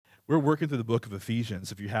We're working through the book of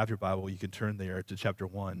Ephesians. If you have your Bible, you can turn there to chapter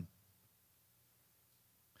 1.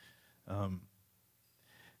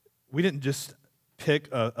 We didn't just pick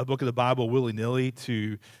a book of the Bible willy-nilly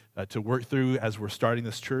to work through as we're starting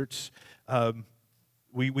this church.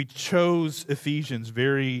 We chose Ephesians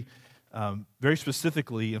very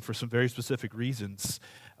specifically and for some very specific reasons.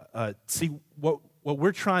 See, what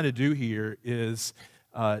we're trying to do here is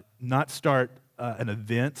not start an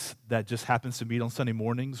event that just happens to meet on Sunday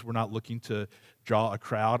mornings. We're not looking to draw a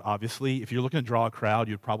crowd, obviously. If you're looking to draw a crowd,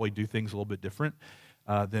 you'd probably do things a little bit different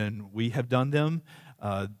than we have done them.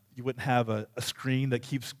 You wouldn't have a screen that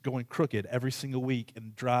keeps going crooked every single week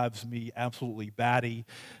and drives me absolutely batty.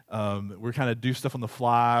 We're kind of do stuff on the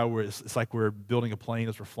fly where it's like we're building a plane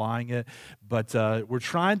as we're flying it. But we're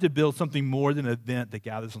trying to build something more than an event that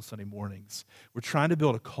gathers on Sunday mornings. We're trying to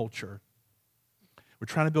build a culture. We're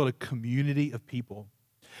trying to build a community of people.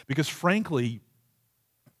 Because frankly,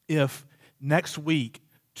 if next week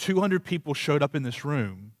 200 people showed up in this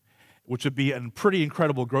room, which would be a pretty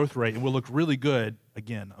incredible growth rate, and will look really good.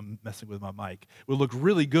 Again, I'm messing with my mic. Will look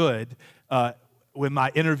really good with my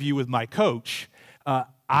interview with my coach.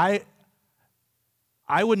 I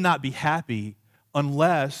would not be happy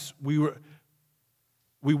unless we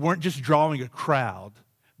weren't just drawing a crowd,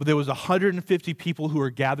 but there was 150 people who are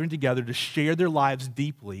gathering together to share their lives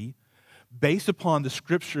deeply based upon the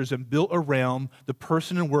scriptures and built around the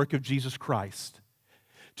person and work of Jesus Christ.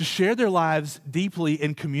 To share their lives deeply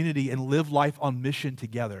in community and live life on mission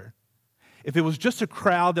together. If it was just a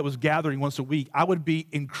crowd that was gathering once a week, I would be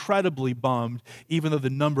incredibly bummed, even though the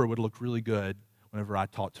number would look really good whenever I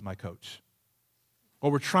talk to my coach.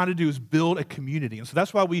 What we're trying to do is build a community. And so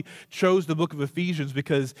that's why we chose the book of Ephesians,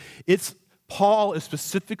 because Paul is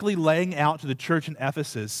specifically laying out to the church in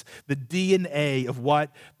Ephesus the DNA of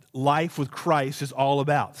what life with Christ is all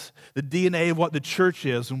about. The DNA of what the church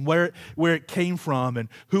is and where it came from and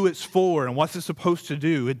who it's for and what's it supposed to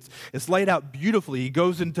do. It's laid out beautifully.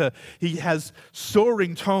 He has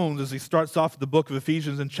soaring tones as he starts off the book of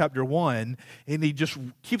Ephesians in chapter 1, and he just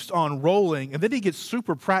keeps on rolling, and then he gets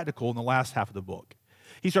super practical in the last half of the book.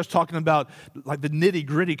 He starts talking about like the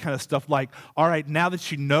nitty-gritty kind of stuff like, all right, now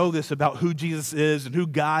that you know this about who Jesus is and who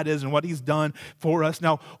God is and what he's done for us,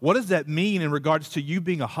 now what does that mean in regards to you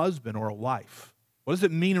being a husband or a wife? What does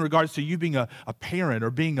it mean in regards to you being a parent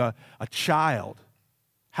or being a child?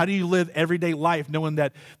 How do you live everyday life knowing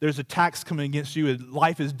that there's attacks coming against you and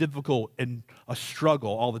life is difficult and a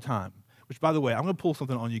struggle all the time? Which, by the way, I'm going to pull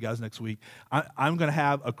something on you guys next week. I'm going to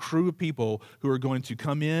have a crew of people who are going to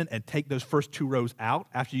come in and take those first 2 rows out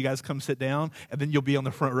after you guys come sit down, and then you'll be on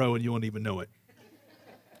the front row and you won't even know it.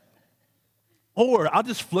 Or I'll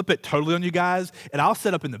just flip it totally on you guys, and I'll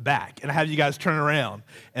sit up in the back and have you guys turn around,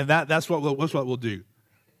 and that's what we'll do.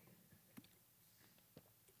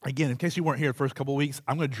 Again, in case you weren't here the first couple of weeks,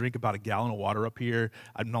 I'm going to drink about a gallon of water up here.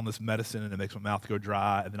 I'm on this medicine, and it makes my mouth go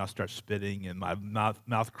dry, and then I'll start spitting, and my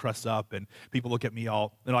mouth crusts up, and people look at me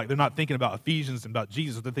all, they're not thinking about Ephesians and about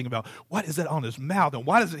Jesus. They're thinking about, what is that on his mouth, and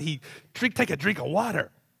why doesn't he take a drink of water?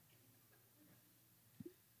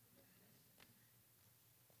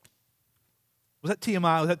 Was that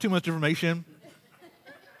TMI? Was that too much information?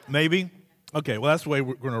 Maybe? Okay, well, that's the way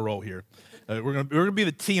we're going to roll here. We're going to be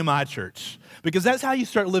the TMI church, because that's how you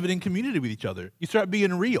start living in community with each other. You start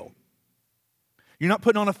being real. You're not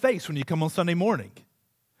putting on a face when you come on Sunday morning.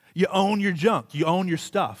 You own your junk. You own your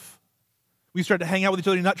stuff. We start to hang out with each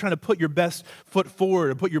other. You're not trying to put your best foot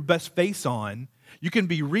forward or put your best face on. You can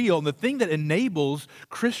be real, and the thing that enables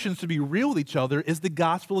Christians to be real with each other is the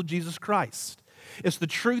gospel of Jesus Christ. It's the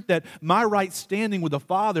truth that my right standing with the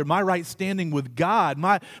Father, my right standing with God,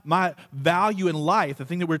 my value in life, the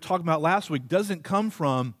thing that we were talking about last week, doesn't come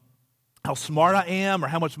from how smart I am or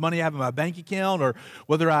how much money I have in my bank account or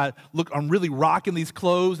whether I'm really rocking these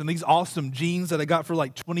clothes and these awesome jeans that I got for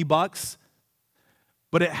like $20.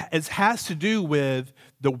 But it has to do with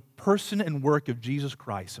the person and work of Jesus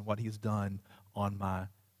Christ and what he's done on my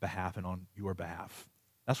behalf and on your behalf.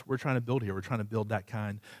 That's what we're trying to build here. We're trying to build that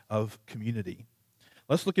kind of community.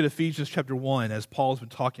 Let's look at Ephesians chapter 1 as Paul's been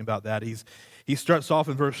talking about that. He starts off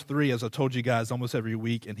in verse 3, as I told you guys, almost every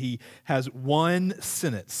week, and he has one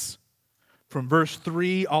sentence from verse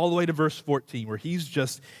 3 all the way to verse 14 where he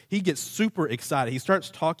gets super excited. He starts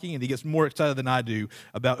talking and he gets more excited than I do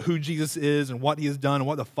about who Jesus is and what he has done and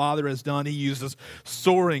what the Father has done. He uses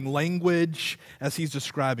soaring language as he's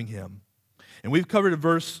describing him. And we've covered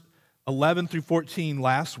verse 11 through 14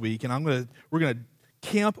 last week, and we're going to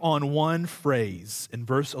camp on one phrase in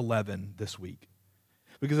verse 11 this week.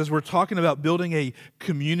 Because as we're talking about building a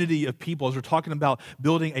community of people, as we're talking about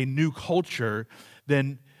building a new culture,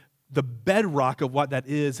 then the bedrock of what that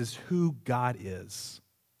is who God is.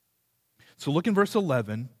 So look in verse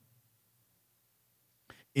 11.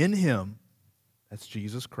 In him, that's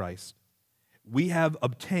Jesus Christ, we have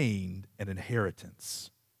obtained an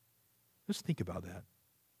inheritance. Just think about that.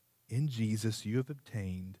 In Jesus, you have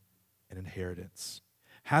obtained an inheritance,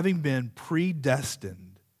 having been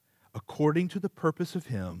predestined according to the purpose of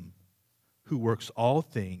him who works all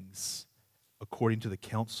things according to the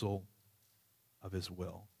counsel of his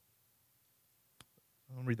will.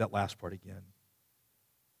 I'll read that last part again.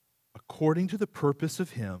 According to the purpose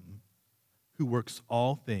of him who works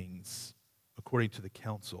all things according to the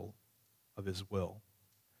counsel of his will.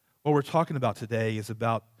 What we're talking about today is we're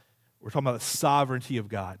talking about the sovereignty of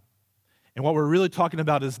God. And what we're really talking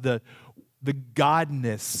about is the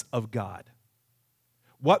godness of God.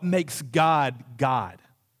 What makes God God?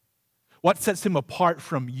 What sets him apart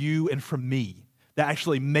from you and from me that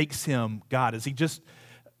actually makes him God? Is he just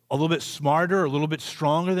a little bit smarter, a little bit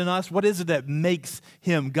stronger than us? What is it that makes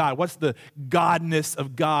him God? What's the godness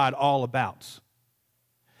of God all about?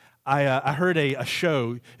 I heard a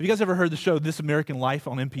show. Have you guys ever heard the show This American Life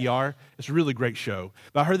on NPR? It's a really great show.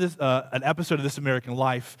 But I heard an episode of This American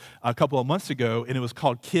Life a couple of months ago, and it was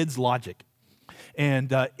called Kids Logic.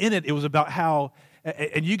 And in it was about how,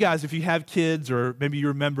 and you guys, if you have kids, or maybe you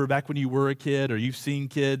remember back when you were a kid, or you've seen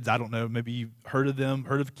kids, I don't know, maybe you've heard of them,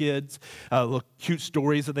 heard of kids, little cute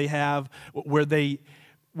stories that they have, where they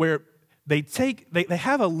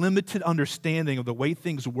have a limited understanding of the way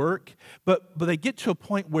things work, but they get to a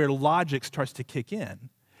point where logic starts to kick in.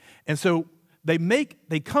 And so they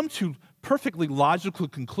come to perfectly logical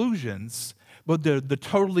conclusions, but they're the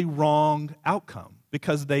totally wrong outcome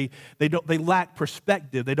because they lack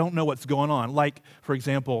perspective. They don't know what's going on. Like, for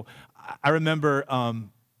example, I remember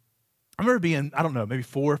being, I don't know, maybe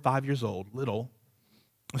 4 or 5 years old, little.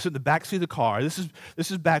 I was in the back seat of the car. This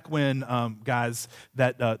is back when, guys,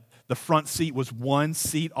 that the front seat was one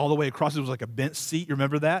seat all the way across. It was like a bench seat. You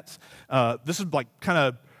remember that? This is like kind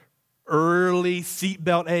of early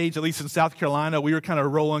seatbelt age, at least in South Carolina. We were kind of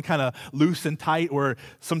rolling kind of loose and tight, where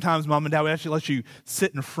sometimes mom and dad would actually let you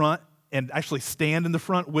sit in front and actually stand in the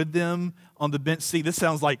front with them on the bench seat. This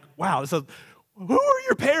sounds like, wow, who are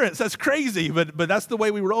your parents? That's crazy, but that's the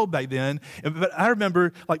way we rolled back then. But I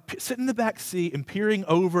remember like sitting in the back seat and peering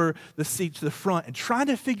over the seat to the front and trying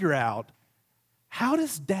to figure out, how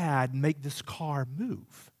does Dad make this car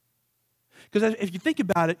move? Because if you think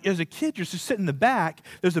about it, as a kid, you're just sitting in the back,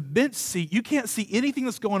 there's a bench seat, you can't see anything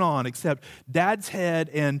that's going on except Dad's head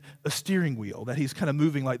and a steering wheel that he's kind of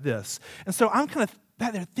moving like this. And so I'm kind of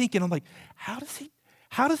back there thinking, I'm like, how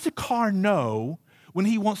does the car know when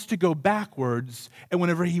he wants to go backwards and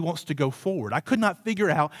whenever he wants to go forward? I could not figure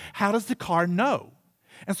out, how does the car know?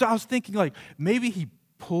 And so I was thinking, like, maybe he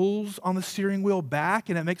pulls on the steering wheel back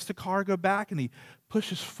and it makes the car go back and he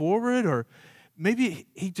pushes forward, or maybe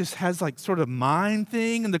he just has like sort of mind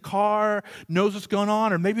thing and the car knows what's going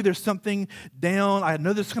on, or maybe there's something down. I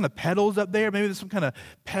know there's kind of pedals up there. Maybe there's some kind of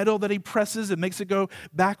pedal that he presses and makes it go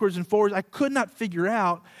backwards and forwards. I could not figure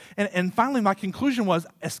out. And finally, my conclusion was,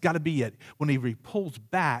 it's got to be it. When he pulls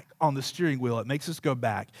back on the steering wheel, it makes us go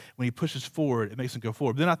back. When he pushes forward, it makes him go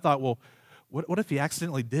forward. But then I thought, well, what if he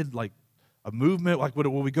accidentally did like a movement? Like,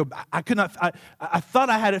 will we go? I could not. I thought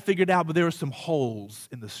I had it figured out, but there were some holes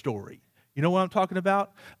in the story. You know what I'm talking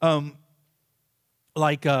about? There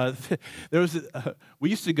was. We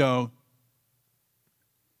used to go.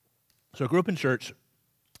 So I grew up in church,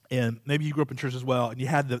 and maybe you grew up in church as well. And you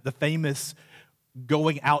had the famous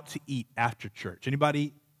going out to eat after church.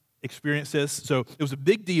 Anybody experience this? So it was a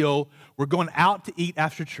big deal. We're going out to eat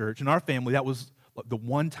after church. In our family, that was the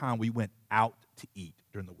one time we went out to eat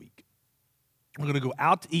during the week. We're going to go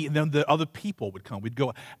out to eat, and then the other people would come. We'd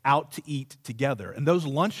go out to eat together. And those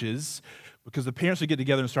lunches, because the parents would get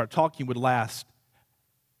together and start talking, would last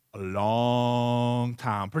a long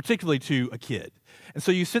time, particularly to a kid. And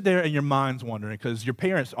so you sit there and your mind's wandering because your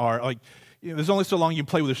parents are like, there's only so long you can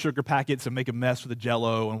play with the sugar packets and make a mess with the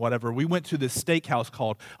Jell-O and whatever. We went to this steakhouse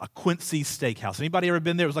called a Quincy Steakhouse. Anybody ever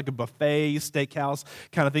been there? It was like a buffet steakhouse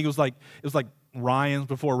kind of thing. It was like Ryan's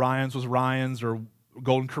before Ryan's was Ryan's, or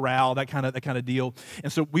Golden Corral, that kind of deal.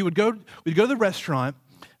 And so we'd go to the restaurant.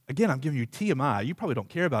 Again, I'm giving you TMI. You probably don't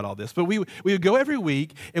care about all this, but we would go every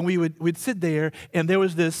week, and we'd sit there, and there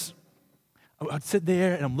was this. I'd sit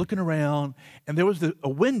there, and I'm looking around, and there was a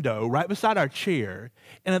window right beside our chair,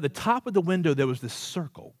 and at the top of the window there was this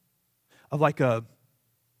circle of like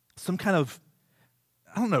some kind of,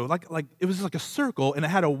 I don't know, like it was like a circle, and it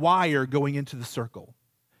had a wire going into the circle.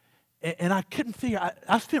 And I couldn't figure,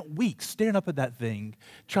 I spent weeks staring up at that thing,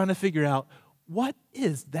 trying to figure out, what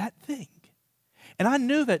is that thing? And I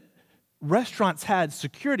knew that restaurants had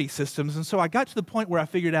security systems, and so I got to the point where I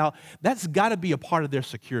figured out that's got to be a part of their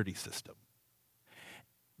security system.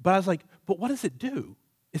 But I was like, but what does it do?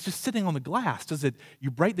 It's just sitting on the glass. You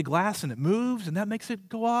break the glass and it moves and that makes it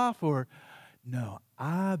go off? Or no,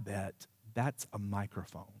 I bet that's a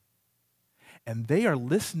microphone. And they are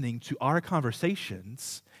listening to our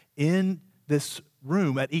conversations in this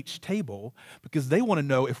room at each table because they want to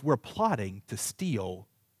know if we're plotting to steal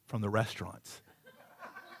from the restaurants.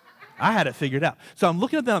 I had it figured out. So I'm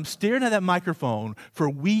looking at them, I'm staring at that microphone for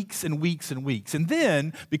weeks and weeks and weeks. And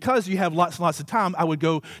then, because you have lots and lots of time, I would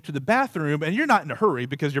go to the bathroom, and you're not in a hurry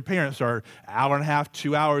because your parents are an hour and a half,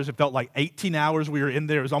 2 hours. It felt like 18 hours we were in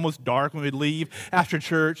there. It was almost dark when we'd leave after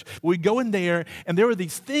church. We'd go in there, and there were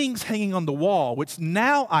these things hanging on the wall, which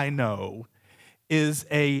now I know is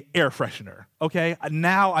a air freshener, okay?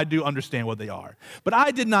 Now I do understand what they are. But I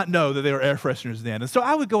did not know that they were air fresheners then. And so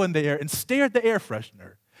I would go in there and stare at the air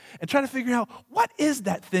freshener and try to figure out, what is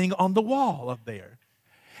that thing on the wall up there?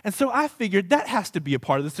 And so I figured that has to be a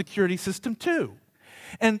part of the security system too.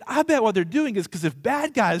 And I bet what they're doing is because if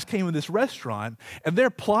bad guys came in this restaurant and they're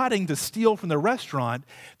plotting to steal from the restaurant,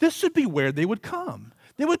 this should be where they would come.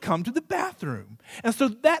 They would come to the bathroom. And so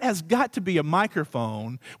that has got to be a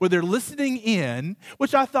microphone where they're listening in,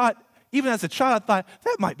 which I thought, even as a child, I thought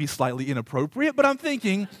that might be slightly inappropriate, but I'm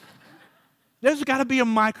thinking, there's got to be a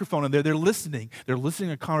microphone in there. They're listening. They're listening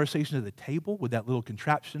to a conversation at the table with that little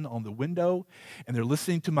contraption on the window, and they're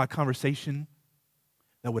listening to my conversation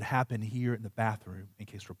that would happen here in the bathroom in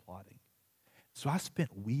case we're plotting. So I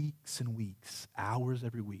spent weeks and weeks, hours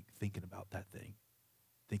every week, thinking about that thing,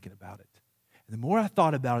 thinking about it. And the more I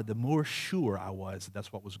thought about it, the more sure I was that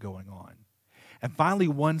that's what was going on. And finally,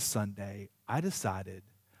 one Sunday, I decided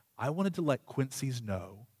I wanted to let Quincy's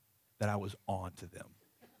know that I was on to them.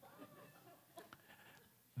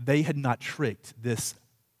 They had not tricked this,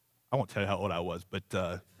 I won't tell you how old I was, but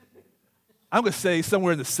I'm going to say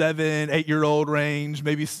somewhere in the 7, 8-year-old range,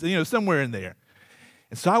 maybe, somewhere in there.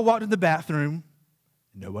 And so I walked in the bathroom,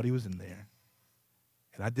 and nobody was in there.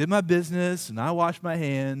 And I did my business, and I washed my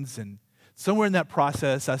hands, and somewhere in that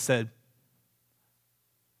process, I said,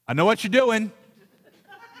 I know what you're doing.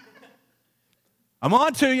 I'm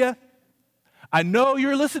on to you. I know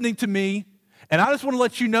you're listening to me, and I just want to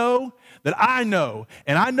let you know that I know,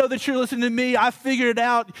 and I know that you're listening to me. I figured it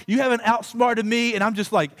out. You haven't outsmarted me, and I'm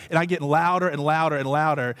just like, and I'm getting louder and louder and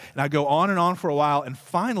louder, and I go on and on for a while, and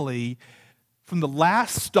finally, from the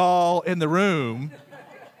last stall in the room,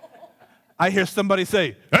 I hear somebody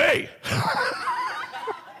say, hey!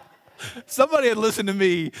 Somebody had listened to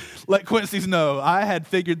me let Quincy's know I had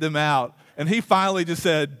figured them out, and he finally just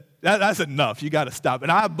said, that's enough. You got to stop.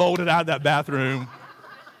 And I bolted out of that bathroom.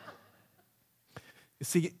 You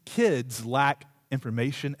see, kids lack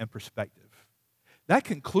information and perspective. That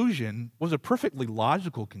conclusion was a perfectly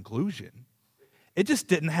logical conclusion. It just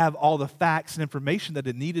didn't have all the facts and information that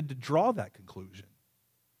it needed to draw that conclusion.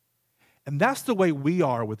 And that's the way we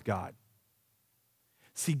are with God.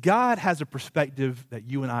 See, God has a perspective that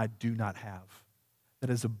you and I do not have, that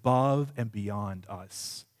is above and beyond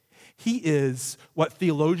us. He is what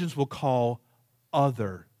theologians will call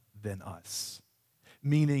other than us,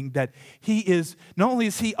 meaning that he is, not only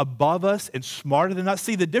is he above us and smarter than us.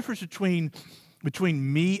 See, the difference between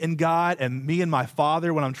me and God and me and my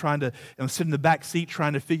Father when I'm sitting in the back seat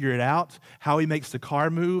trying to figure it out, how he makes the car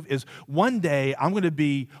move, is one day I'm going to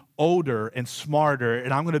be older and smarter,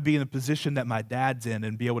 and I'm going to be in the position that my dad's in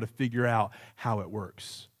and be able to figure out how it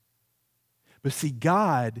works. But see,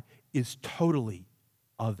 God is totally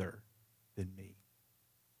other than me.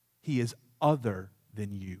 He is other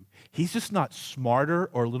than you. He's just not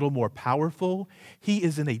smarter or a little more powerful. He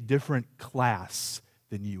is in a different class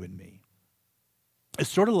than you and me. It's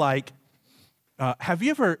sort of like, have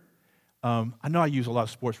you ever, I know I use a lot of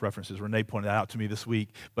sports references. Renee pointed that out to me this week,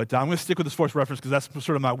 but I'm going to stick with the sports reference because that's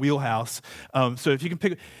sort of my wheelhouse. So if you can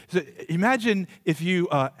pick, so imagine if you,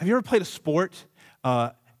 have you ever played a sport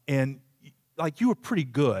and like you were pretty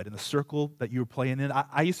good in the circle that you were playing in?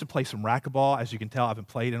 I used to play some racquetball. As you can tell, I haven't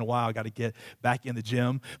played in a while. I got to get back in the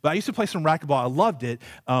gym. But I used to play some racquetball. I loved it.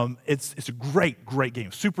 It's a great, great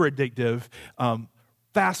game, super addictive.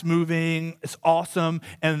 Fast moving, it's awesome.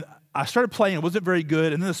 And I started playing, it wasn't very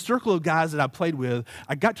good. And then the circle of guys that I played with,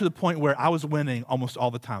 I got to the point where I was winning almost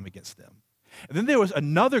all the time against them. And then there was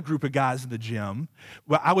another group of guys in the gym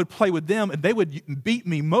where I would play with them, and they would beat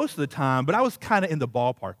me most of the time, but I was kind of in the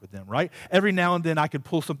ballpark with them, right? Every now and then I could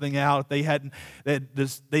pull something out. If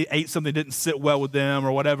they ate something that didn't sit well with them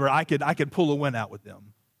or whatever, I could pull a win out with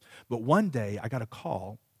them. But one day I got a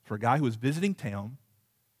call for a guy who was visiting town.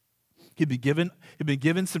 He'd been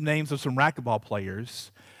given some names of some racquetball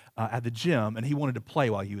players at the gym, and he wanted to play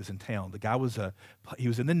while he was in town. The guy he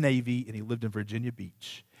was in the Navy, and he lived in Virginia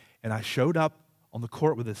Beach. And I showed up on the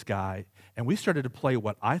court with this guy, and we started to play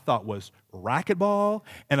what I thought was racquetball,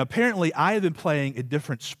 and apparently I had been playing a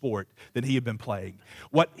different sport than he had been playing.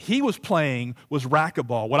 What he was playing was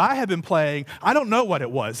racquetball. What I had been playing, I don't know what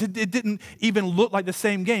it was. It didn't even look like the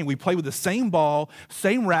same game. We played with the same ball,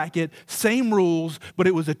 same racket, same rules, but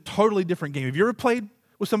it was a totally different game. Have you ever played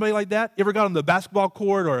with somebody like that? You ever got on the basketball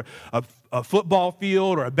court or a football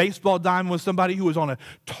field or a baseball diamond with somebody who was on a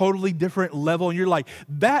totally different level, and you're like,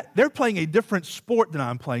 they're playing a different sport than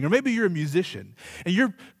I'm playing? Or maybe you're a musician and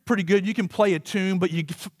you're pretty good. You can play a tune, but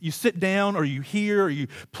you sit down or you hear or you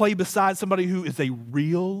play beside somebody who is a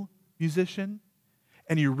real musician,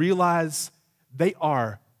 and you realize they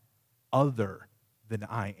are other than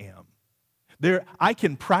I am. I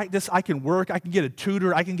can practice, I can work, I can get a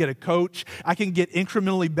tutor, I can get a coach, I can get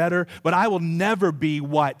incrementally better, but I will never be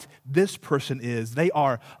what this person is. They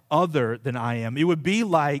are other than I am. It would be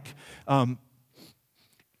like, but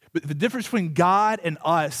the difference between God and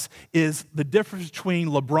us is the difference between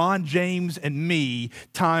LeBron James and me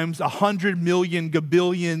times 100 million,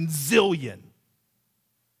 gabillion, zillion.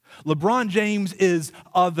 LeBron James is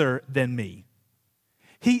other than me.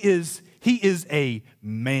 He is a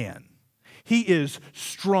man. He is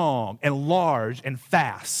strong and large and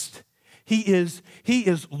fast. He is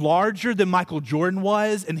larger than Michael Jordan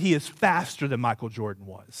was, and he is faster than Michael Jordan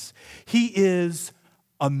was. He is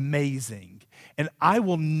amazing. And I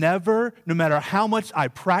will never, no matter how much I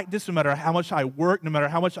practice, no matter how much I work, no matter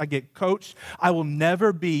how much I get coached, I will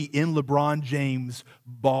never be in LeBron James'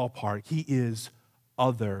 ballpark. He is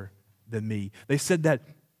other than me. They said that,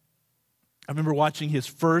 I remember watching his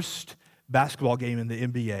first basketball game in the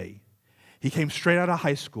NBA. He came straight out of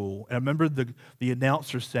high school, and I remember the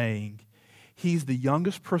announcer saying, he's the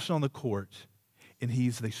youngest person on the court, and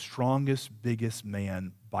he's the strongest, biggest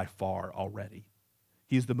man by far already.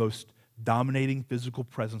 He's the most dominating physical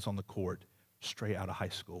presence on the court straight out of high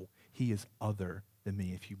school. He is other than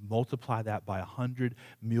me. If you multiply that by 100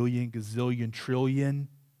 million, gazillion, trillion,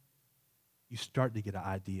 you start to get an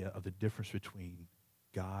idea of the difference between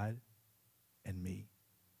God and me.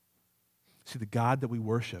 See, the God that we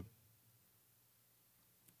worship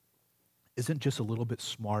isn't just a little bit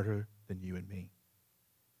smarter than you and me.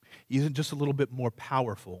 He isn't just a little bit more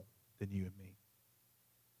powerful than you and me.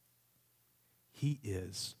 He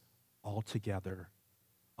is altogether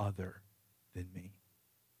other than me.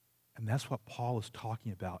 And that's what Paul is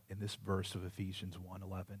talking about in this verse of Ephesians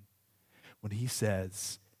 1:11, when he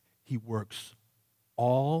says he works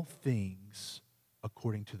all things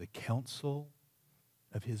according to the counsel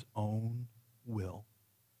of his own will.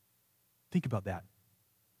 Think about that.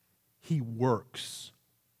 He works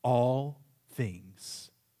all things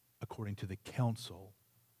according to the counsel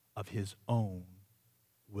of his own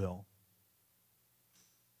will.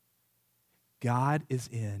 God is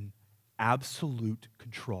in absolute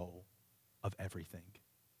control of everything.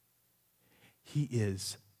 He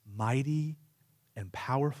is mighty and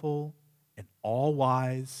powerful and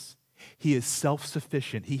all-wise. He is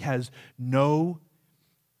self-sufficient. He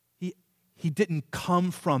didn't come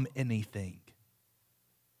from anything.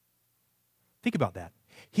 Think about that.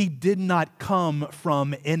 He did not come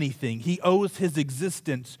from anything. He owes his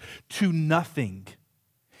existence to nothing.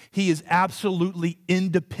 He is absolutely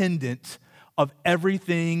independent of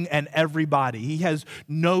everything and everybody. He has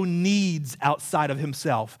no needs outside of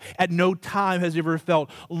himself. At no time has he ever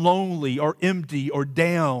felt lonely or empty or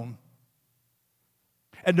down.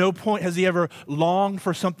 At no point has he ever longed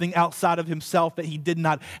for something outside of himself that he did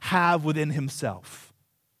not have within himself.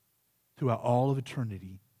 Throughout all of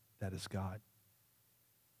eternity, that is God.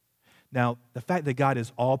 Now, the fact that God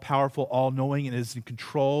is all-powerful, all-knowing, and is in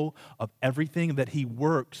control of everything, and that he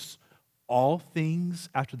works all things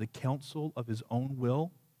after the counsel of his own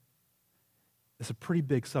will, is a pretty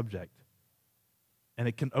big subject. And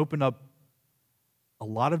it can open up a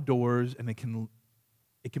lot of doors, and it can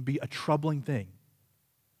be a troubling thing.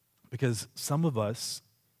 Because some of us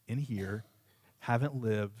in here haven't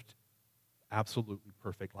lived absolutely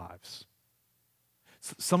perfect lives.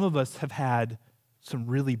 Some of us have had some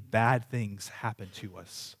really bad things happen to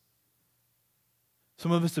us.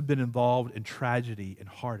 Some of us have been involved in tragedy and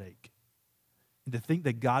heartache. And to think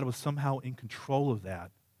that God was somehow in control of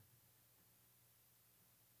that,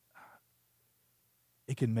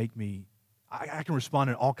 it can make me, I can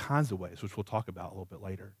respond in all kinds of ways, which we'll talk about a little bit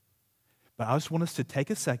later. But I just want us to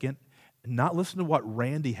take a second and not listen to what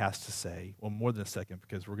Randy has to say, well, more than a second,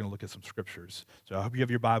 because we're going to look at some scriptures. So I hope you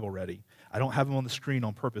have your Bible ready. I don't have them on the screen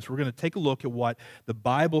on purpose. We're going to take a look at what the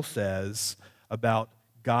Bible says about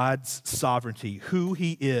God's sovereignty, who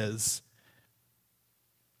he is,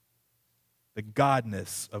 the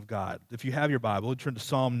godness of God. If you have your Bible, turn to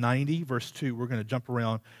Psalm 90, verse 2. We're going to jump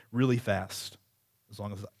around really fast, as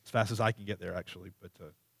fast as I can get there, actually, but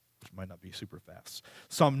which might not be super fast.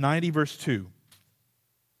 Psalm 90, verse 2.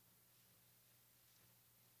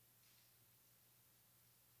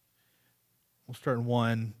 We'll start in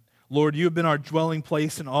 1. Lord, you have been our dwelling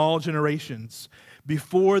place in all generations.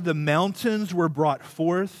 Before the mountains were brought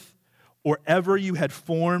forth, or ever you had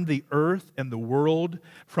formed the earth and the world,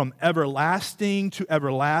 from everlasting to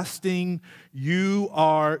everlasting, you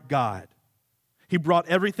are God. He brought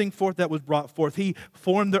everything forth that was brought forth. He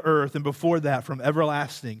formed the earth, and before that, from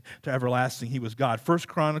everlasting to everlasting, he was God. 1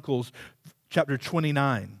 Chronicles chapter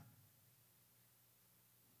 29.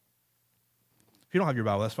 If you don't have your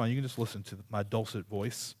Bible, that's fine. You can just listen to my dulcet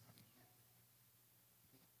voice.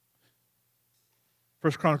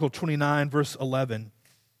 1 Chronicles 29, verse 11.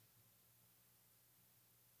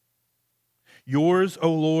 Yours,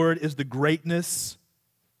 O Lord, is the greatness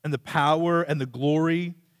and the power and the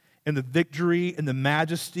glory and the victory and the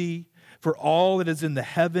majesty, for all that is in the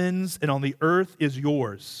heavens and on the earth is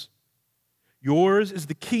yours. Yours is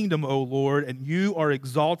the kingdom, O Lord, and you are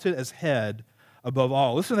exalted as head above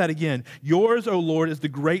all. Listen to that again. Yours, O Lord, is the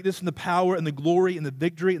greatness and the power and the glory and the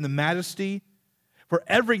victory and the majesty, for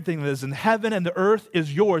everything that is in heaven and the earth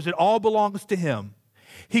is yours. It all belongs to him.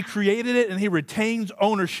 He created it and he retains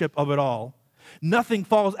ownership of it all. Nothing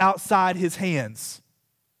falls outside his hands.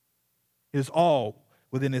 It is all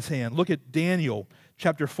within his hand. Look at Daniel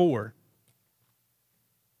chapter 4.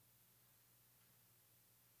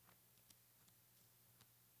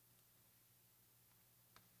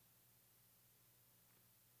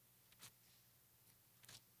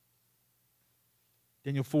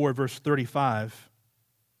 Daniel 4, verse 35.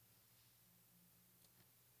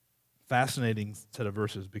 Fascinating set of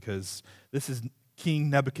verses because this is King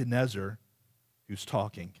Nebuchadnezzar who's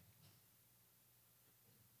talking.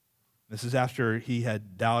 This is after he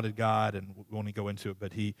had doubted God, and we won't go into it,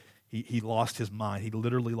 but he lost his mind. He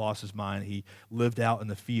literally lost his mind. He lived out in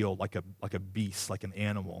the field like a beast, like an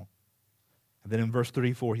animal. And then in verse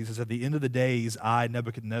 34, he says, at the end of the days, I,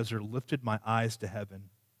 Nebuchadnezzar, lifted my eyes to heaven,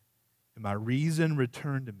 and my reason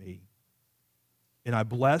returned to me. And I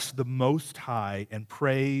blessed the Most High and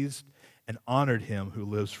praised and honored him who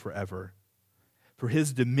lives forever. For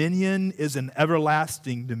his dominion is an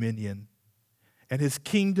everlasting dominion, and his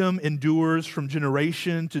kingdom endures from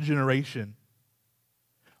generation to generation.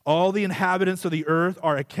 All the inhabitants of the earth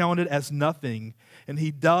are accounted as nothing, and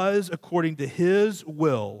he does according to his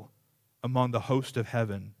will among the host of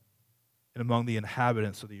heaven and among the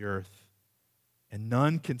inhabitants of the earth. And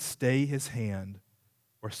none can stay his hand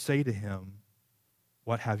or say to him,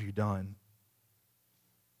 what have you done?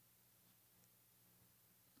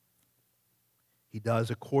 He does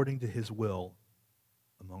according to his will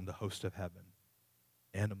among the host of heaven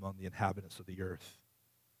and among the inhabitants of the earth.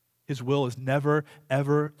 His will is never,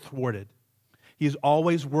 ever thwarted. He is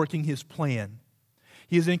always working his plan.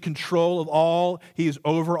 He is in control of all. He is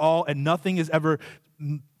over all, and nothing is ever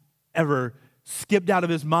skipped out of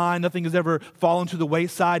his mind. Nothing has ever fallen to the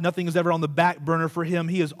wayside. Nothing is ever on the back burner for him.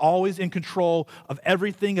 He is always in control of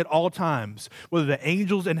everything at all times. Whether the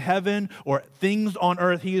angels in heaven or things on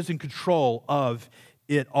earth, he is in control of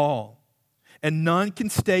it all. And none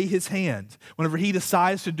can stay his hand. Whenever he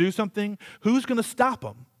decides to do something, who's going to stop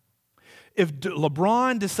him? If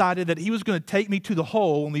LeBron decided that he was going to take me to the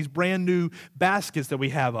hole in these brand new baskets that we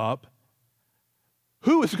have up,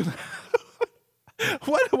 who is going to...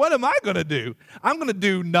 What am I going to do? I'm going to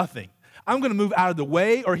do nothing. I'm going to move out of the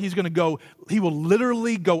way, or he will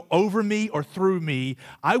literally go over me or through me.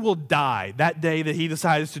 I will die that day that he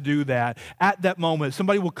decides to do that. At that moment,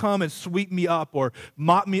 somebody will come and sweep me up or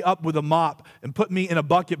mop me up with a mop and put me in a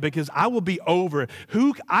bucket because I will be over.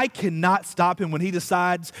 I cannot stop him when he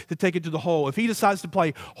decides to take it to the hole. If he decides to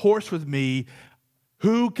play horse with me,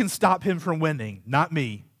 who can stop him from winning? Not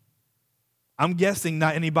me. I'm guessing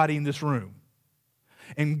not anybody in this room.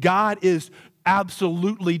 And God is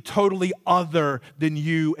absolutely, totally other than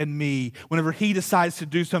you and me. Whenever he decides to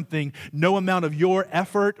do something, no amount of your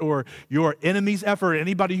effort or your enemy's effort,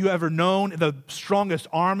 anybody you ever known, the strongest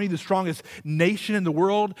army, the strongest nation in the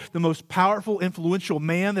world, the most powerful, influential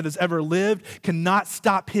man that has ever lived, cannot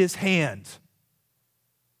stop his hand.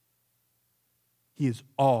 He is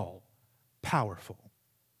all powerful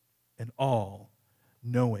and all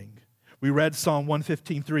knowing. We read Psalm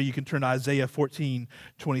 115:3. You can turn to Isaiah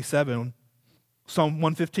 14:27. Psalm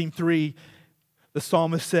 115:3, the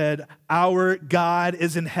psalmist said, our God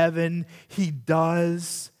is in heaven. He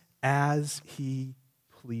does as he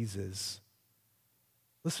pleases.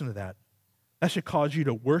 Listen to that. That should cause you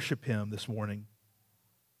to worship him this morning.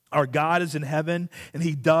 Our God is in heaven, and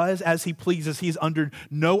he does as he pleases. He is under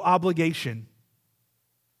no obligation.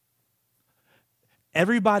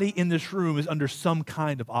 Everybody in this room is under some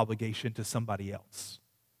kind of obligation to somebody else.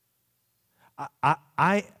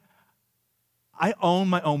 I own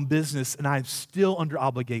my own business, and I'm still under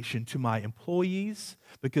obligation to my employees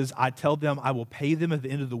because I tell them I will pay them at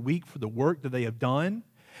the end of the week for the work that they have done.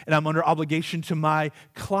 And I'm under obligation to my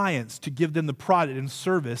clients to give them the product and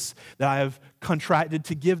service that I have contracted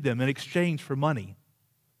to give them in exchange for money.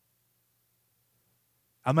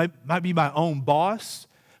 I might be my own boss,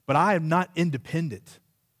 but I am not independent.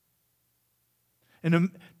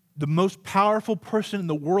 And the most powerful person in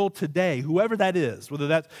the world today, whoever that is, whether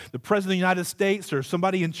that's the President of the United States or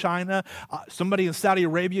somebody in China, somebody in Saudi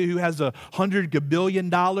Arabia who has $100 billion,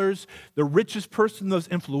 the richest person, the most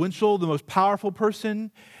influential, the most powerful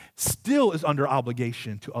person, still is under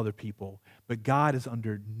obligation to other people. But God is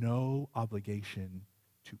under no obligation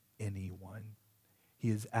to anyone. He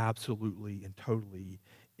is absolutely and totally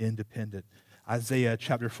independent. Isaiah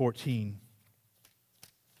chapter 14.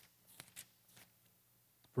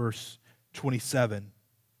 Verse 27.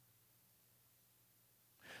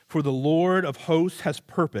 For the Lord of hosts has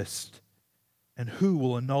purposed, and who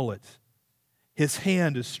will annul it? His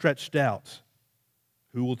hand is stretched out.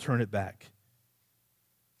 Who will turn it back?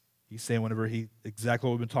 He's saying exactly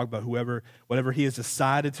what we've been talking about, whatever he has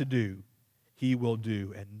decided to do, he will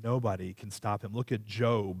do, and nobody can stop him. Look at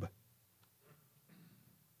Job.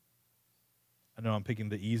 I know I'm picking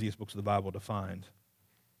the easiest books of the Bible to find.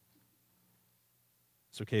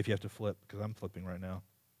 It's okay if you have to flip, because I'm flipping right now.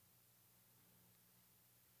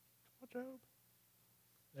 Come on, Job.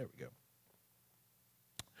 There we go.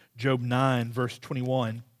 Job 9, verse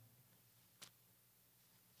 21.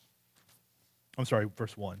 I'm sorry,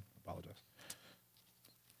 verse 1. I apologize.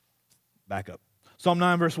 Back up. Psalm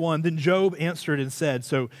 9, verse 1. Then Job answered and said,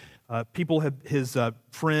 his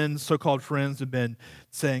friends, so-called friends, have been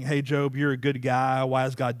saying, hey, Job, you're a good guy. Why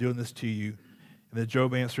is God doing this to you? And then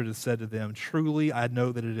Job answered and said to them, truly, I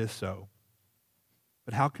know that it is so.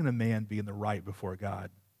 But how can a man be in the right before God?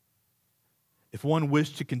 If one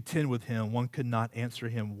wished to contend with him, one could not answer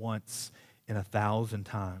him once in 1,000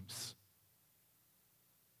 times.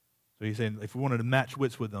 So he's saying if we wanted to match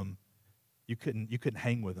wits with him, you couldn't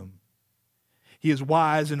hang with him. He is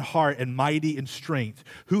wise in heart and mighty in strength.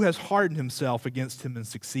 Who has hardened himself against him and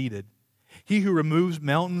succeeded? He who removes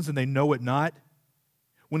mountains and they know it not,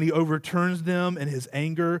 when he overturns them in his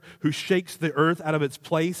anger, who shakes the earth out of its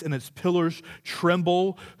place and its pillars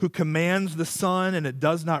tremble, who commands the sun and it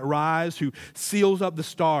does not rise, who seals up the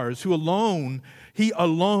stars, he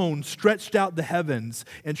alone stretched out the heavens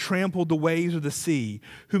and trampled the waves of the sea,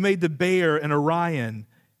 who made the bear and Orion,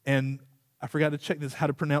 and I forgot to check this, how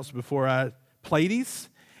to pronounce it before Pleiades,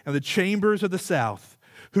 and the chambers of the south,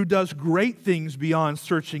 who does great things beyond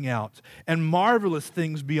searching out, and marvelous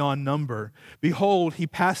things beyond number. Behold, he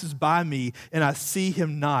passes by me, and I see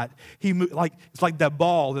him not. It's like that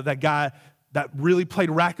ball that guy that really played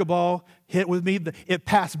racquetball hit with me. It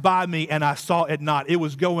passed by me, and I saw it not. It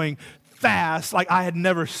was going fast, like I had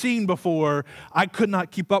never seen before. I could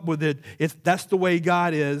not keep up with it. That's the way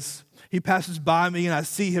God is. He passes by me, and I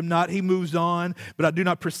see him not. He moves on, but I do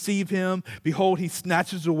not perceive him. Behold, he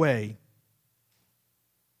snatches away.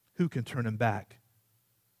 Who can turn him back?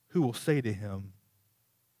 Who will say to him,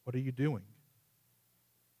 what are you doing?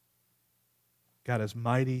 God is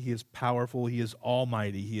mighty. He is powerful. He is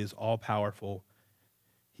almighty. He is all-powerful.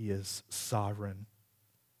 He is sovereign.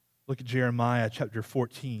 Look at Jeremiah chapter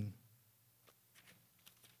 14.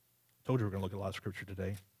 I told you we're going to look at a lot of scripture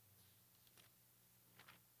today.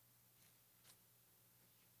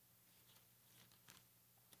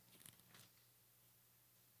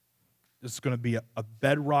 This is going to be a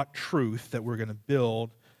bedrock truth that we're going to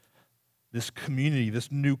build this community,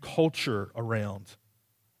 this new culture around.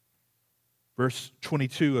 Verse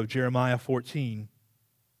 22 of Jeremiah 14.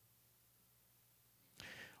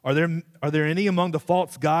 Are there any among the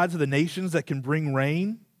false gods of the nations that can bring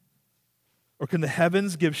rain? Or can the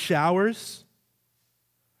heavens give showers?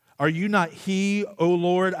 Are you not he, O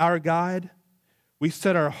Lord, our God? We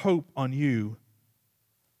set our hope on you.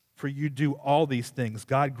 For you do all these things.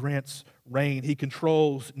 God grants rain. He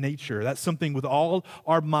controls nature. That's something with all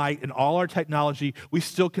our might and all our technology, we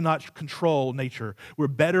still cannot control nature. We're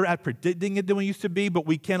better at predicting it than we used to be, but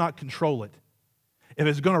we cannot control it. If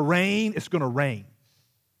it's going to rain, it's going to rain.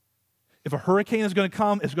 If a hurricane is going to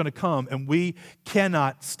come, it's going to come, and we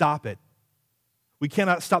cannot stop it. We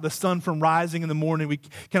cannot stop the sun from rising in the morning. We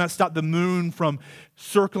cannot stop the moon from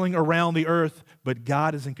circling around the earth, but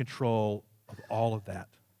God is in control of all of that.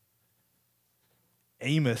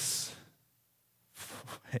 Amos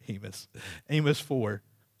 4.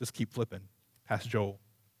 Just keep flipping past Joel.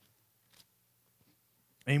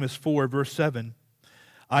 Amos 4, verse 7.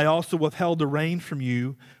 I also withheld the rain from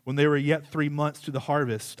you when there were yet 3 months to the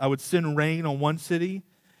harvest. I would send rain on one city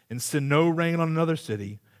and send no rain on another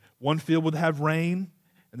city. One field would have rain,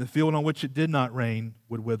 and the field on which it did not rain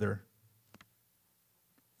would wither.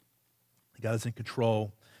 God is in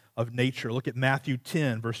control of nature. Look at Matthew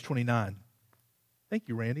 10, verse 29. Thank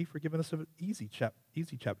you, Randy, for giving us an easy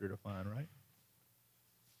chapter to find, right?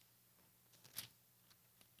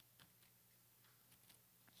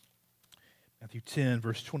 Matthew 10,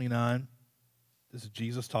 verse 29. This is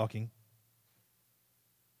Jesus talking.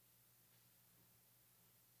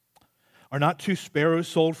 Are not 2 sparrows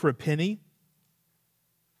sold for a penny?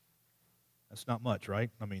 That's not much, right?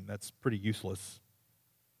 I mean, that's pretty useless.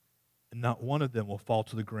 And not one of them will fall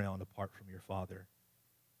to the ground apart from your Father.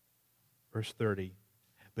 Verse 30.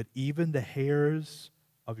 But even the hairs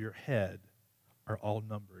of your head are all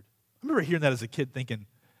numbered. I remember hearing that as a kid thinking,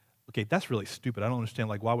 okay, that's really stupid. I don't understand,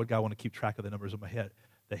 like, why would God want to keep track of the numbers of my head,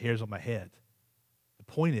 the hairs on my head? The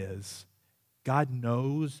point is, God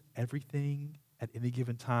knows everything at any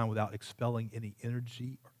given time without expelling any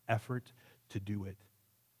energy or effort to do it.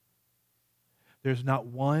 There's not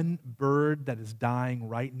one bird that is dying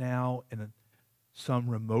right now in some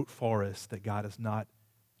remote forest that God is not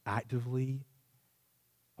actively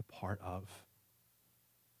a part of.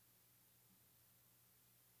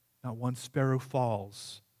 Not one sparrow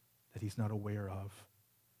falls that he's not aware of.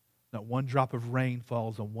 Not one drop of rain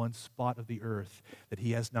falls on one spot of the earth that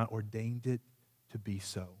he has not ordained it to be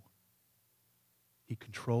so. He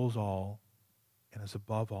controls all and is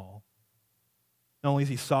above all. Not only is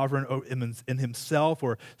he sovereign in himself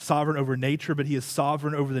or sovereign over nature, but he is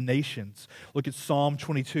sovereign over the nations. Look at Psalm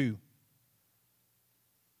 22.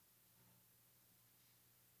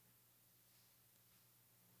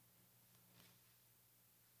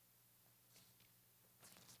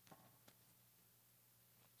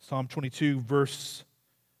 Psalm 22, verse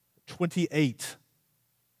 28.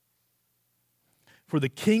 For the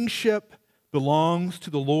kingship belongs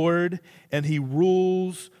to the Lord, and he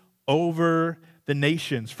rules over the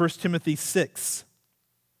nations. 1 Timothy 6.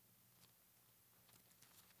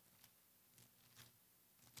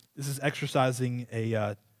 This is exercising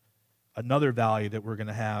another value that we're going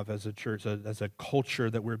to have as a church, as a culture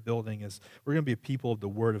that we're building, is we're going to be a people of the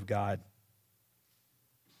Word of God.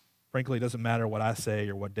 Frankly, it doesn't matter what I say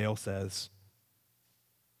or what Dale says.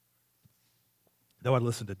 Though I'd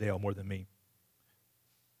listen to Dale more than me.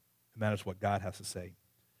 It matters what God has to say.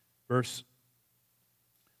 Verse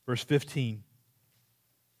 15.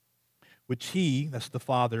 Which he, that's the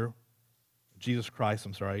Father, Jesus Christ,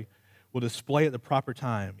 will display at the proper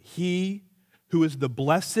time. He who is the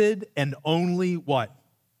blessed and only what?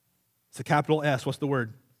 It's a capital S. What's the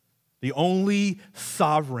word? The only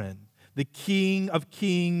sovereign, the King of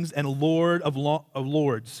kings and Lord of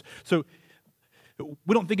lords. So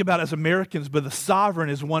we don't think about it as Americans, but the sovereign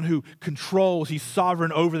is one who controls. He's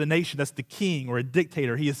sovereign over the nation. That's the king or a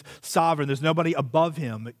dictator. He is sovereign. There's nobody above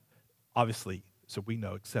him, obviously, so we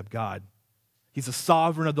know, except God. He's a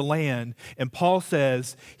sovereign of the land. And Paul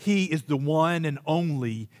says he is the one and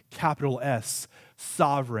only, capital S,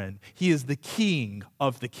 sovereign. He is the King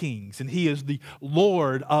of the kings, and he is the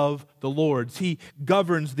Lord of the lords. He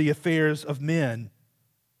governs the affairs of men.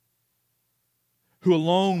 Who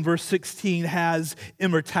alone, verse 16, has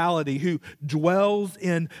immortality, who dwells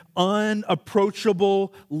in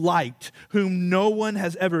unapproachable light, whom no one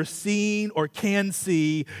has ever seen or can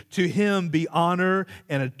see. To him be honor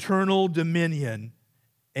and eternal dominion.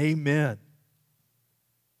 Amen.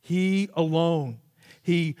 He alone.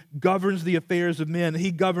 He governs the affairs of men.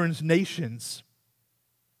 He governs nations.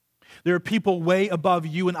 There are people way above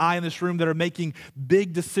you and I in this room that are making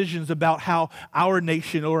big decisions about how our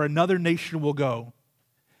nation or another nation will go.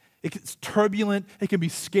 It's turbulent. It can be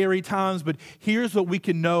scary times, but here's what we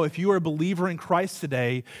can know. If you are a believer in Christ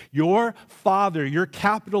today, your Father, your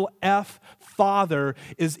capital F Father,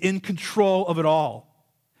 is in control of it all.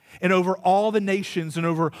 And over all the nations and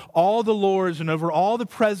over all the lords and over all the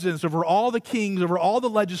presidents, over all the kings, over all the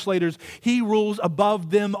legislators, he rules above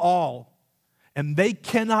them all. And they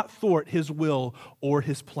cannot thwart his will or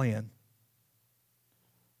his plan.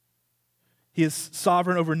 He is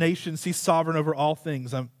sovereign over nations. He's sovereign over all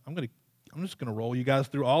things. I'm just going to roll you guys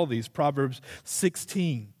through all of these. Proverbs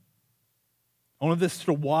 16. I want this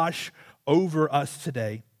to wash over us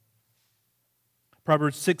today.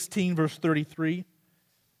 Proverbs 16, verse 33. And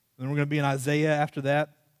then we're going to be in Isaiah after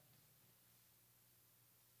that.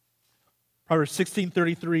 Proverbs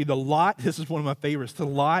 16:33, the lot, this is one of my favorites, the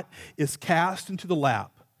lot is cast into the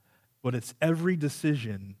lap, but its every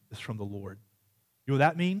decision is from the Lord. You know what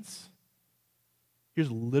that means?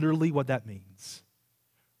 Here's literally what that means.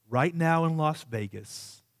 Right now in Las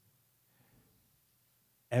Vegas,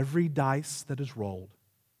 every dice that is rolled,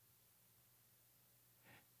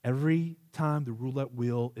 every time the roulette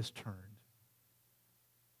wheel is turned,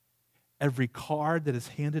 every card that is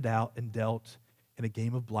handed out and dealt in a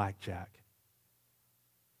game of blackjack,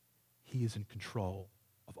 he is in control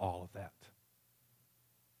of all of that.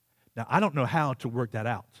 Now, I don't know how to work that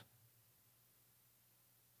out.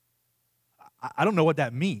 I don't know what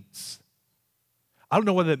that means. I don't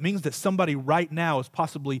know whether it means that somebody right now is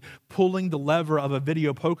possibly pulling the lever of a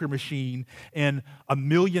video poker machine and $1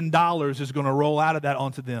 million is going to roll out of that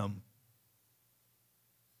onto them.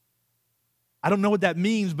 I don't know what that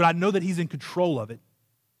means, but I know that he's in control of it.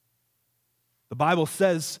 The Bible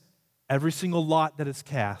says every single lot that is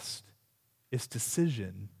cast, its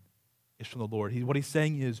decision is from the Lord. What he's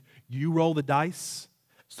saying is, you roll the dice,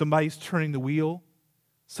 somebody's turning the wheel,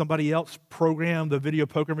 somebody else programmed the video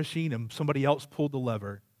poker machine, and somebody else pulled the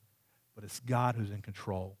lever. But it's God who's in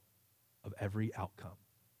control of every outcome.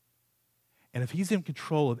 And if he's in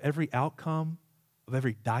control of every outcome, of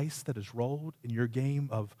every dice that is rolled in your game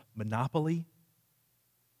of Monopoly,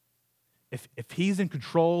 if he's in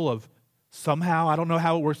control of somehow, I don't know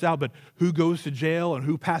how it works out, but who goes to jail and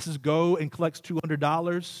who passes go and collects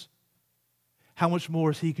 $200, how much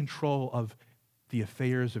more is he in control of the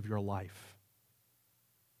affairs of your life?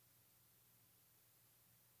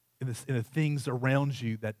 In the things around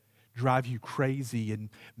you that drive you crazy and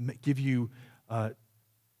give you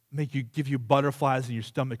butterflies in your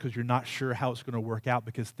stomach because you're not sure how it's going to work out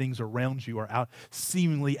because things around you are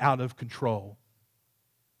seemingly out of control.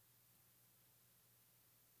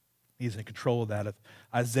 He's in control of that.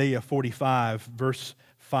 Isaiah 45, verse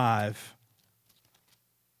 5.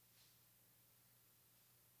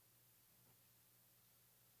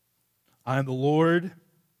 I am the Lord,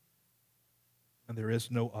 and there is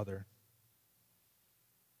no other.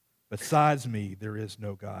 Besides me, there is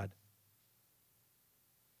no God.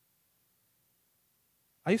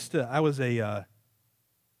 I was a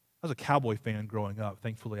Cowboy fan growing up.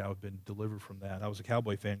 Thankfully, I've been delivered from that. I was a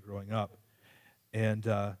Cowboy fan growing up. And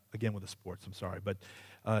again, with the sports, I'm sorry. But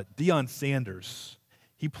Deion Sanders,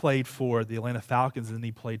 he played for the Atlanta Falcons, and then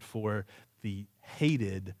he played for the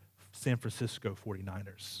hated San Francisco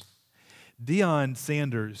 49ers. Deion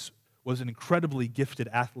Sanders was an incredibly gifted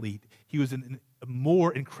athlete. He was a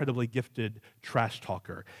more incredibly gifted trash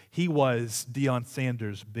talker. He was Deion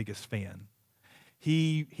Sanders' biggest fan.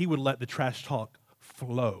 He would let the trash talk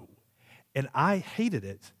flow. And I hated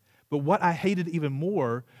it. But what I hated even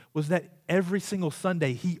more was that every single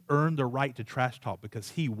Sunday he earned the right to trash talk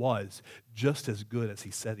because he was just as good as he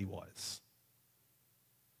said he was.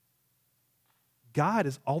 God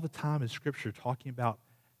is all the time in Scripture talking about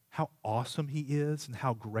how awesome he is and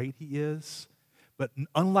how great he is. But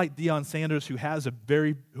unlike Deion Sanders, who had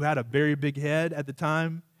a very big head at the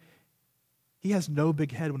time, he has no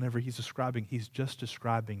big head whenever he's just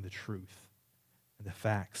describing the truth and the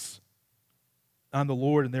facts. I'm the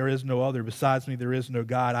Lord, and there is no other. Besides me, there is no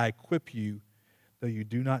God. I equip you, though you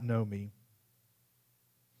do not know me,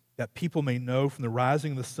 that people may know from the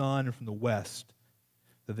rising of the sun and from the west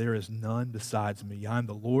that there is none besides me. I'm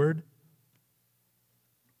the Lord,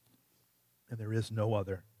 and there is no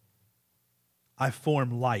other. I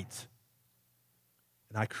form light,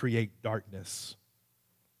 and I create darkness.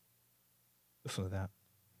 Listen to that.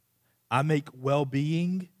 I make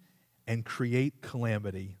well-being and create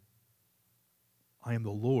calamity. I am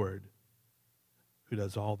the Lord who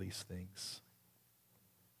does all these things.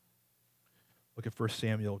 Look at 1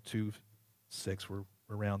 Samuel 2:6. We're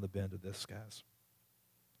around the bend of this, guys.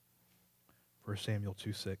 1 Samuel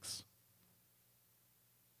 2:6.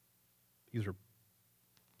 These are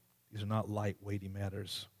not light, weighty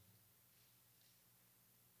matters.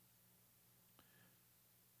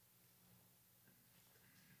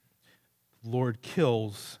 The Lord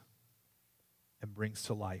kills and brings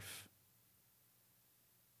to life.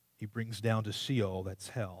 He brings down to Sheol, that's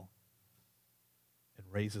hell, and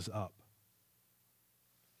raises up.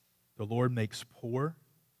 The Lord makes poor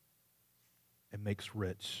and makes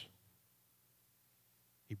rich.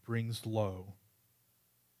 He brings low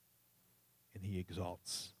and he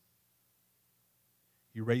exalts.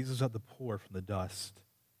 He raises up the poor from the dust.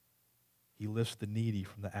 He lifts the needy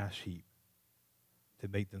from the ash heap to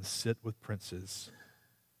make them sit with princes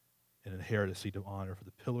and inherit a seat of honor. For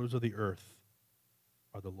the pillars of the earth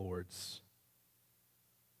are the Lord's,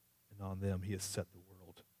 and on them he has set the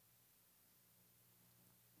world.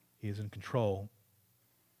 He is in control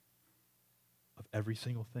of every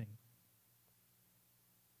single thing.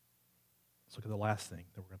 Let's look at the last thing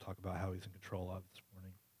that we're going to talk about how he's in control of this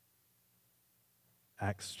morning.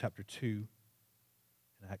 Acts chapter 2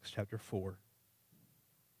 and Acts chapter 4.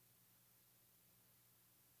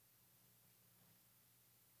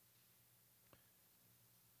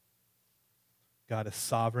 God is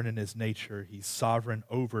sovereign in his nature. He's sovereign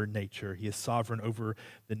over nature. He is sovereign over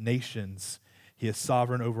the nations. He is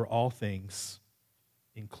sovereign over all things,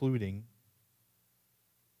 including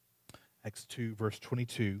Acts 2, verse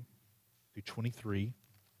 22 through 23.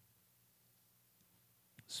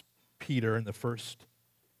 It's Peter in the first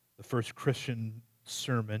Christian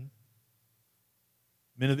sermon.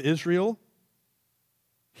 Men of Israel,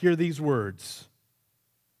 hear these words.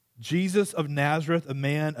 Jesus of Nazareth, a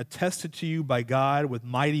man attested to you by God with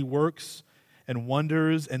mighty works and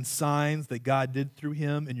wonders and signs that God did through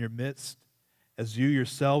him in your midst, as you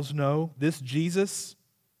yourselves know. This Jesus,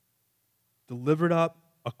 delivered up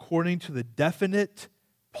according to the definite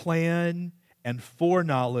plan and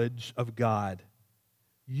foreknowledge of God,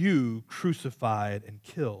 you crucified and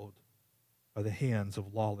killed by the hands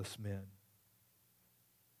of lawless men.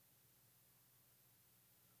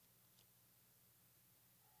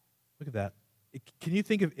 Look at that. Can you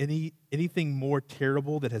think of anything more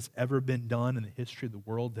terrible that has ever been done in the history of the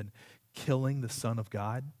world than killing the Son of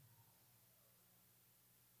God?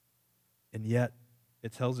 And yet,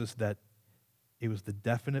 it tells us that it was the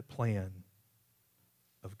definite plan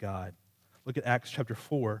of God. Look at Acts chapter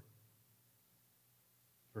 4,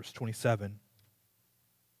 verse 27.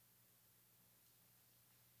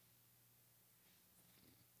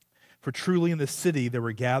 For truly in the city there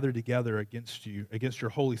were gathered together against you, against your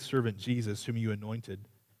holy servant Jesus, whom you anointed,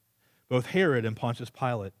 both Herod and Pontius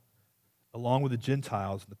Pilate, along with the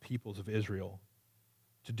Gentiles and the peoples of Israel,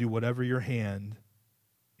 to do whatever your hand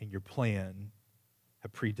and your plan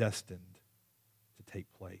have predestined to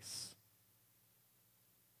take place.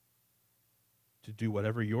 To do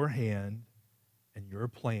whatever your hand and your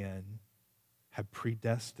plan have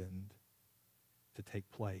predestined to take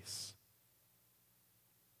place.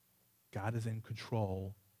 God is in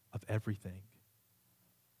control of everything.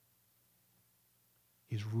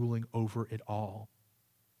 He's ruling over it all.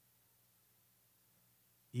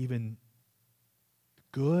 Even the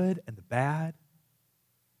good and the bad,